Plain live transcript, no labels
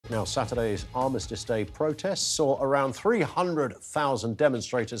Now, Saturday's Armistice Day protests saw around 300,000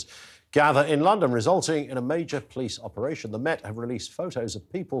 demonstrators gather in London, resulting in a major police operation. The Met have released photos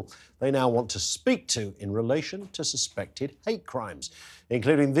of people they now want to speak to in relation to suspected hate crimes,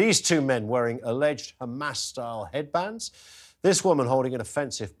 including these two men wearing alleged Hamas-style headbands, this woman holding an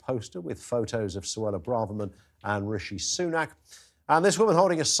offensive poster with photos of Suella Braverman and Rishi Sunak, and this woman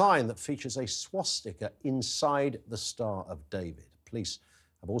holding a sign that features a swastika inside the Star of David. Police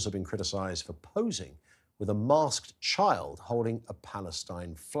have also been criticised for posing with a masked child holding a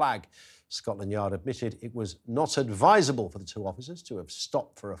Palestine flag. Scotland Yard admitted it was not advisable for the two officers to have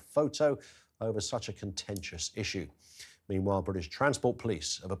stopped for a photo over such a contentious issue. Meanwhile, British Transport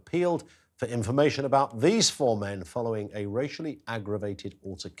Police have appealed for information about these four men following a racially aggravated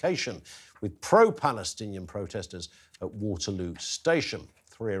altercation with pro-Palestinian protesters at Waterloo Station.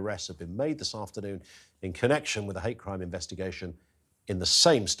 3 arrests have been made this afternoon in connection with a hate crime investigation in the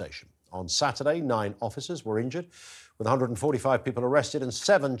same station. On Saturday, 9 officers were injured, with 145 people arrested and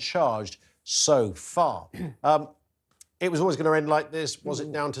 7 charged so far. It was always going to end like this. Was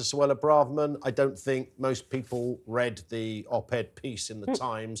it down to Suella Braverman? I don't think most people read the op-ed piece in the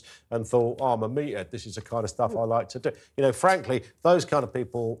Times and thought, oh, I'm a meathead, this is the kind of stuff I like to do. You know, frankly, those kind of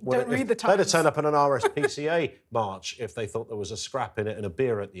people would they'd have turned up in an RSPCA march if they thought there was a scrap in it and a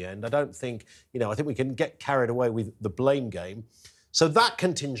beer at the end. I don't think, you know, I think we can get carried away with the blame game. So that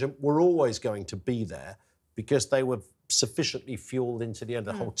contingent were always going to be there because they were sufficiently fueled into the end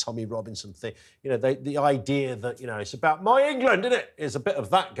of the whole Tommy Robinson thing. You know, the idea that, you know, it's about my England, isn't it? There's a bit of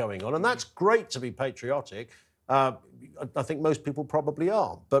that going on. And that's great to be patriotic. I think most people probably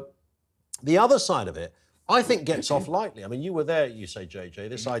are. But the other side of it, I think, gets off lightly. I mean, you were there, you say, JJ,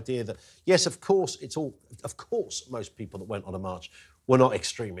 this idea that, yes, of course, most people that went on a march were not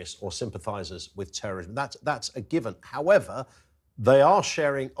extremists or sympathisers with terrorism. That's a given. However, they are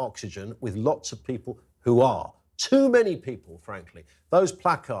sharing oxygen with lots of people who are. Too many people, frankly. Those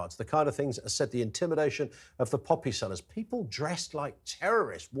placards, the kind of things that are said, the intimidation of the poppy sellers, people dressed like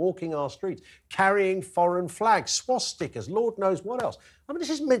terrorists, walking our streets, carrying foreign flags, swastikas, Lord knows what else. I mean, this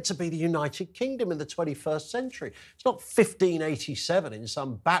is meant to be the United Kingdom in the 21st century. It's not 1587 in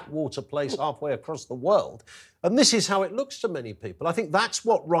some backwater place halfway across the world. And this is how it looks to many people. I think that's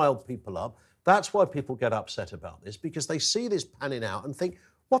what riled people up. That's why people get upset about this, because they see this panning out and think,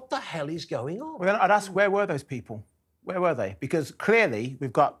 what the hell is going on? Well, I'd ask, where were those people? Where were they? Because clearly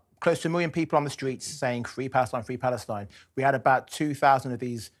we've got close to 1 million people on the streets saying free Palestine, free Palestine. We had about 2,000 of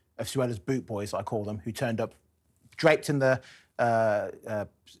these, of Suella's boot boys, I call them, who turned up draped in the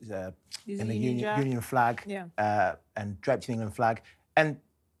Union flag and draped in the England flag. And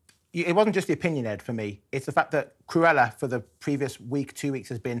it wasn't just the opinion, Ed, for me. It's the fact that Cruella, for the previous week, 2 weeks,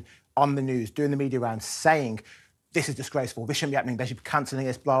 has been on the news, doing the media rounds, saying this is disgraceful, this shouldn't be happening, they should be cancelling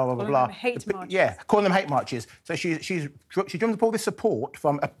this, blah, blah, blah, blah. Hate marches. Yeah, calling them hate marches. So she drummed up all this support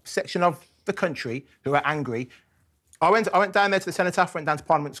from a section of the country who are angry. I went down there to the Cenotaph, went down to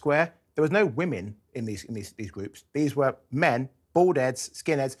Parliament Square. There was no women in these groups. These were men, bald heads,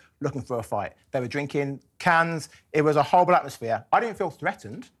 skinheads, looking for a fight. They were drinking cans. It was a horrible atmosphere. I didn't feel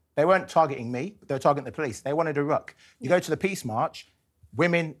threatened. They weren't targeting me, they were targeting the police. They wanted a ruck. You go to the Peace March,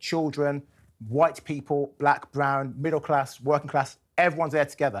 women, children, white people, black, brown, middle class, working class, everyone's there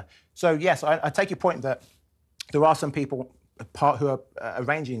together. So, yes, I take your point that there are some people who are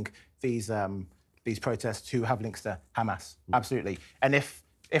arranging these protests who have links to Hamas, absolutely. And if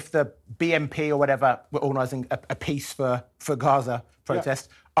the BNP or whatever were organising a peace for Gaza protest,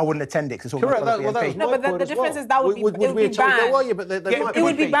 I wouldn't attend it because it's all Correct. BNP. No, but the difference is that would be banned. It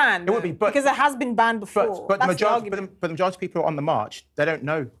would be banned. It would be, because it has been banned before. But the majority of people on the march, they don't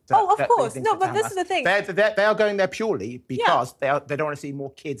know that. Oh, of course. No, but this is the thing. They are going there purely because they don't want to see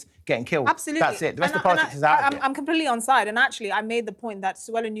more kids getting killed. Absolutely. That's it. The rest of the politics is out of it. I'm completely on side. And actually, I made the point that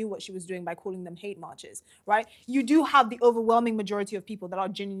Suella knew what she was doing by calling them hate marches, right? You do have the overwhelming majority of people that are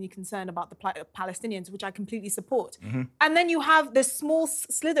genuinely concerned about the plight of Palestinians, which I completely support. And then you have this small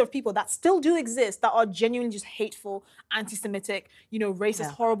slither of people that still do exist that are genuinely just hateful, anti-Semitic,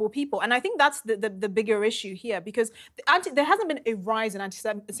 racist, horrible people. And I think that's the bigger issue here, because there hasn't been a rise in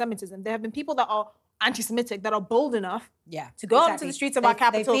anti-Semitism. There have been people that are anti-Semitic that are bold enough to go out into the streets of our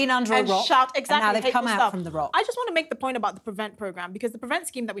capital and shout and now they've come out from the rock. I just want to make the point about the PREVENT program, because the PREVENT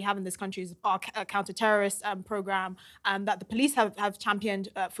scheme that we have in this country is our counter-terrorist program that the police have championed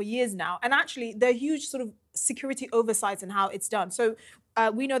for years now. And actually, there are huge sort of security oversights in how it's done. So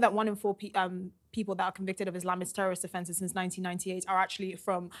we know that 1 in 4 people that are convicted of Islamist terrorist offences since 1998 are actually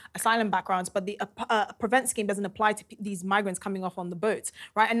from asylum backgrounds, but the prevent scheme doesn't apply to these migrants coming off on the boats,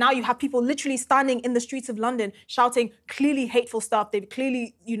 right? And now you have people literally standing in the streets of London shouting clearly hateful stuff. They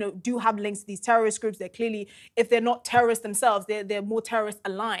clearly, do have links to these terrorist groups. They're clearly, if they're not terrorists themselves, they're more terrorist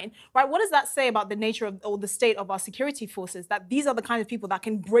aligned, right? What does that say about the nature of or the state of our security forces? That these are the kind of people that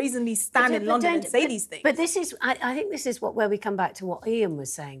can brazenly stand in London and say these things. But this is, I think this is where we come back to what Ian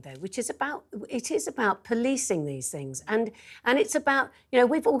was saying, though, which is it is about policing these things. And it's about,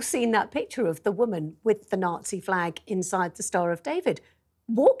 we've all seen that picture of the woman with the Nazi flag inside the Star of David,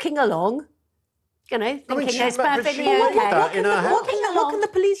 walking along, thinking it's perfectly okay. What can the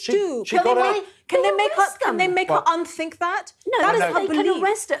police do? Can they make her unthink that? No, that is they can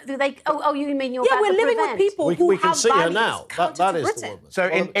arrest her. You mean you're we're living with people who we can have see her values now. That is the woman. So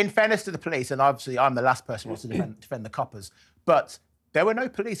in fairness to the police, and obviously I'm the last person who wants to defend the coppers, but there were no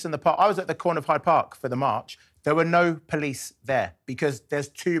police in the park. I was at the corner of Hyde Park for the march. There were no police there because there's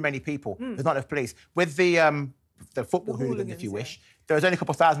too many people. There's not enough police. With the football hooligans, if you wish, there was only a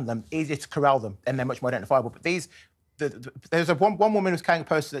couple of thousand of them. Easier to corral them, and they're much more identifiable. But there's one woman who was carrying a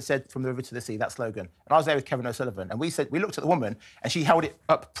poster that said "From the river to the sea," that slogan. And I was there with Kevin O'Sullivan, and we looked at the woman, and she held it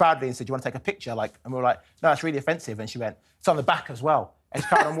up proudly and said, "Do you want to take a picture?" And we were like, "No, that's really offensive." And she went, "It's on the back as well." And she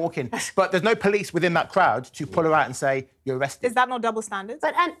carried on walking. But there's no police within that crowd to pull her out and say, "You're arrested." Is that not double standards?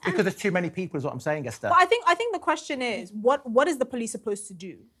 Because there's too many people, is what I'm saying, Esther. But I think the question is, what is the police supposed to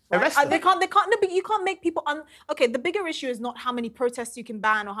do? Right? Arrest them. They can't. No, but you can't make people. Okay, the bigger issue is not how many protests you can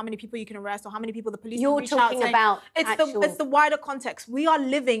ban or how many people you can arrest or how many people the police can reach out. You're talking about it's the wider context. We are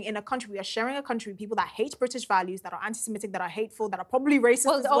living in a country. We are sharing a country with people that hate British values, that are anti-Semitic, that are hateful, that are probably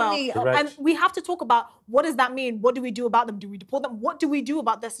racist as well. And we have to talk about what does that mean? What do we do about them? Do we deport them? What do we do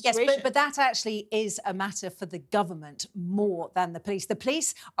about their situation? Yes, but that actually is a matter for the government more than the police. The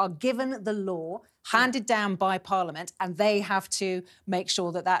police are given the law handed down by Parliament, and they have to make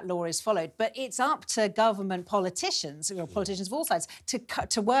sure that that law is followed. But it's up to government politicians, politicians of all sides,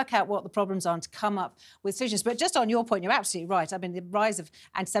 to work out what the problems are and to come up with solutions. But just on your point, you're absolutely right. I mean, the rise of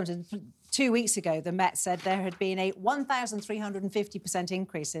anti-Semitism. 2 weeks ago, the Met said there had been a 1,350%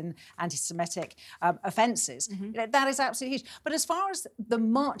 increase in anti-Semitic offences. That is absolutely huge. But as far as the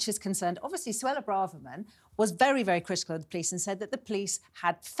march is concerned, obviously Suella Braverman was very, very critical of the police and said that the police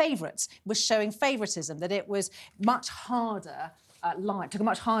had favourites, was showing favouritism, that it was much harder took a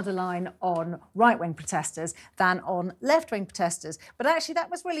much harder line on right-wing protesters than on left-wing protesters. But actually that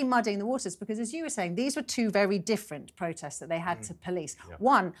was really muddying the waters because, as you were saying, these were two very different protests that they had to police. Yeah.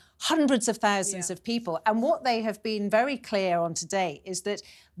 One, hundreds of thousands of people. And what they have been very clear on today is that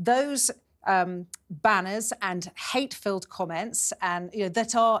those banners and hate-filled comments and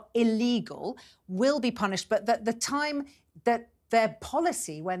that are illegal will be punished, but that the time that their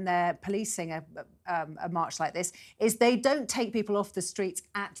policy when they're policing a march like this is they don't take people off the streets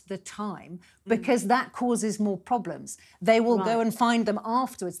at the time because that causes more problems. They will go and find them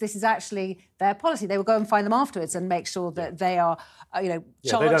afterwards. This is actually their policy. They will go and find them afterwards and make sure that they are,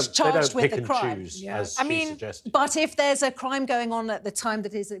 charged with the crime. But if there's a crime going on at the time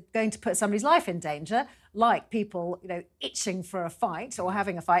that is going to put somebody's life in danger, like people, itching for a fight or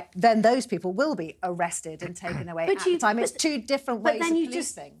having a fight, then those people will be arrested and taken away at the time. It's two different ways of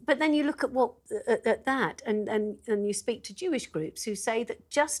policing. But then you look at that and you speak to Jewish groups who say that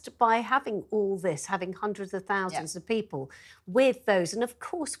just by having all this, having hundreds of thousands of people with those, and of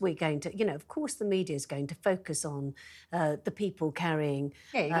course we're going to, of course the media is going to focus on the people carrying...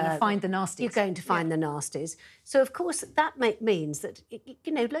 Yeah, you're going to find the nasties. You're going to find the nasties. So, of course, that means that,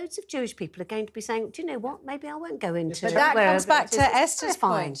 loads of Jewish people are going to be saying, do you know what, maybe I won't go into... But that comes back to Esther's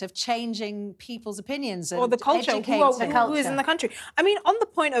point of changing people's opinions and or the culture, who is in the country. I mean, on the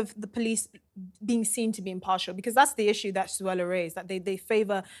point of the police being seen to be impartial, because that's the issue that Suella raised, that they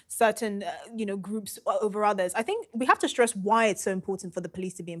favour certain, groups over others. I think we have to stress why it's so important for the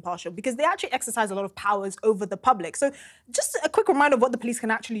police to be impartial, because they actually exercise a lot of powers over the public. So just a quick reminder of what the police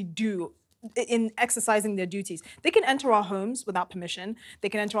can actually do in exercising their duties. They can enter our homes without permission. They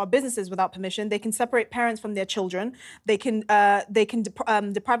can enter our businesses without permission. They can separate parents from their children. They can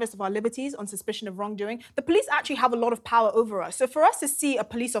deprive us of our liberties on suspicion of wrongdoing. The police actually have a lot of power over us. So for us to see a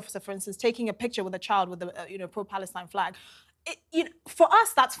police officer, for instance, taking a picture with a child with a pro-Palestine flag, for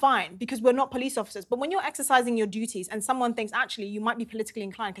us, that's fine because we're not police officers. But when you're exercising your duties and someone thinks, actually, you might be politically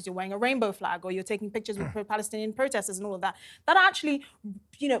inclined because you're wearing a rainbow flag or you're taking pictures with pro-Palestinian protesters and all of that, that actually,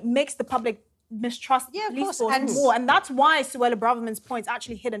 makes the public mistrust the police force more. And that's why Suella Braverman's points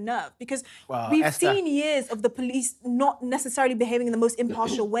actually hit a nerve, because we've seen years of the police not necessarily behaving in the most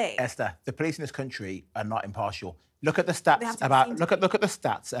impartial way. Esther, the police in this country are not impartial. Look at the They have stats to about be look at the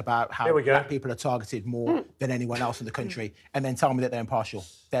stats about how Here we go. black people are targeted more than anyone else in the country, and then tell me that they're impartial.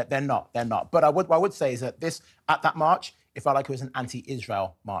 They're not. They're not. But what I would say is that at that march, it felt like it was an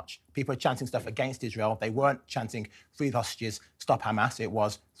anti-Israel march. People were chanting stuff against Israel. They weren't chanting free the hostages, stop Hamas. It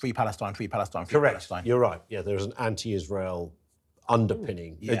was free Palestine, free Palestine, free Correct. Palestine. You're right. Yeah, there was an anti-Israel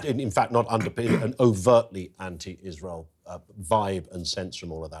underpinning. Yeah. In fact, not underpinning, an overtly anti-Israel vibe and sense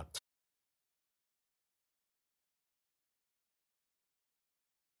from all of that.